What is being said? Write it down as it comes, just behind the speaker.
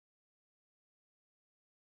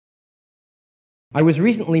I was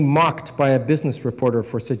recently mocked by a business reporter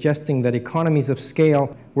for suggesting that economies of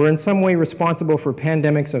scale were in some way responsible for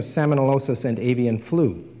pandemics of salmonellosis and avian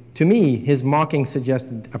flu. To me, his mocking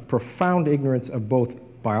suggested a profound ignorance of both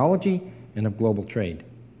biology and of global trade.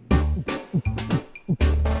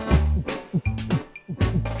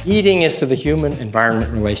 Eating is to the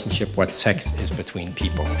human-environment relationship what sex is between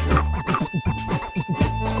people.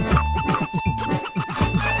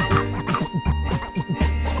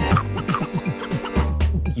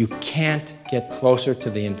 You can't get closer to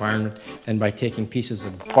the environment than by taking pieces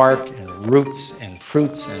of bark and roots and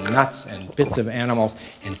fruits and nuts and bits of animals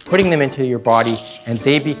and putting them into your body, and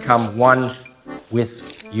they become one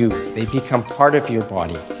with you. They become part of your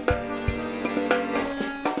body.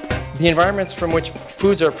 The environments from which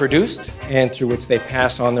foods are produced and through which they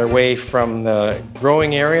pass on their way from the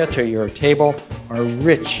growing area to your table are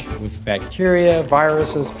rich with bacteria,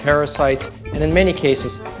 viruses, parasites, and in many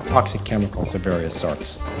cases, toxic chemicals of various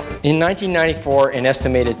sorts. In 1994, an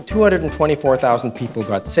estimated 224,000 people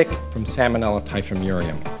got sick from Salmonella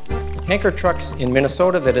typhimurium. Tanker trucks in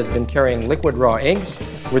Minnesota that had been carrying liquid raw eggs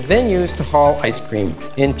were then used to haul ice cream.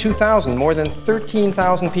 In 2000, more than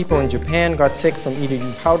 13,000 people in Japan got sick from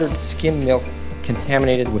eating powdered skim milk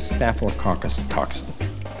contaminated with Staphylococcus toxin.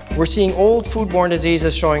 We're seeing old foodborne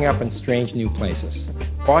diseases showing up in strange new places.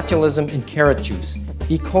 Botulism in carrot juice,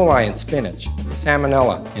 E. coli in spinach,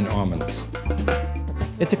 Salmonella in almonds.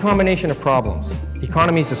 It's a combination of problems.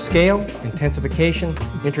 Economies of scale, intensification,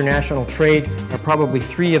 international trade are probably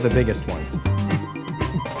three of the biggest ones.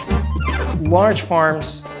 Large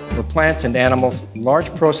farms for plants and animals,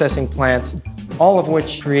 large processing plants, all of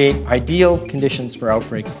which create ideal conditions for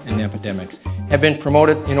outbreaks and epidemics, have been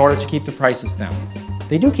promoted in order to keep the prices down.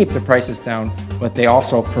 They do keep the prices down, but they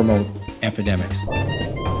also promote epidemics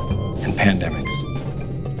and pandemics.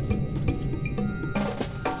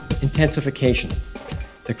 Intensification.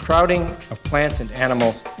 The crowding of plants and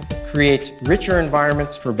animals creates richer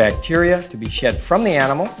environments for bacteria to be shed from the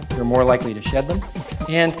animal, they're more likely to shed them,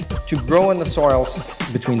 and to grow in the soils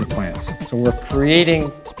between the plants. So we're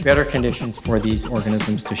creating better conditions for these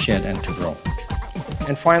organisms to shed and to grow.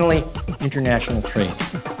 And finally, international trade,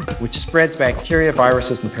 which spreads bacteria,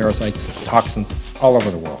 viruses, and parasites, toxins all over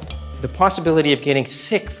the world. The possibility of getting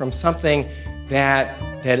sick from something that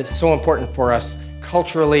is so important for us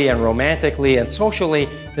culturally and romantically and socially,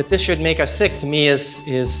 that this should make us sick, to me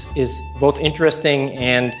is both interesting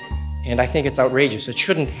and I think it's outrageous. It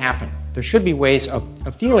shouldn't happen. There should be ways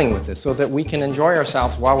of dealing with this so that we can enjoy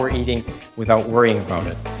ourselves while we're eating without worrying about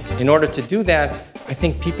it. In order to do that, I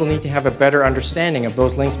think people need to have a better understanding of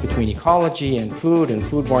those links between ecology and food and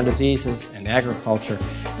foodborne diseases and agriculture.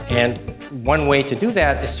 And one way to do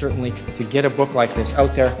that is certainly to get a book like this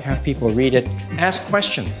out there, have people read it, ask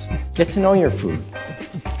questions, get to know your food,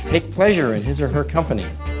 take pleasure in his or her company,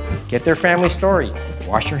 get their family story,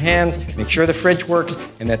 wash your hands, make sure the fridge works,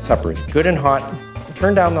 and that supper is good and hot,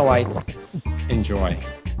 turn down the lights, enjoy.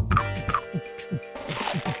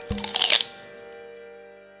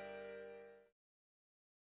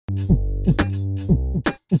 You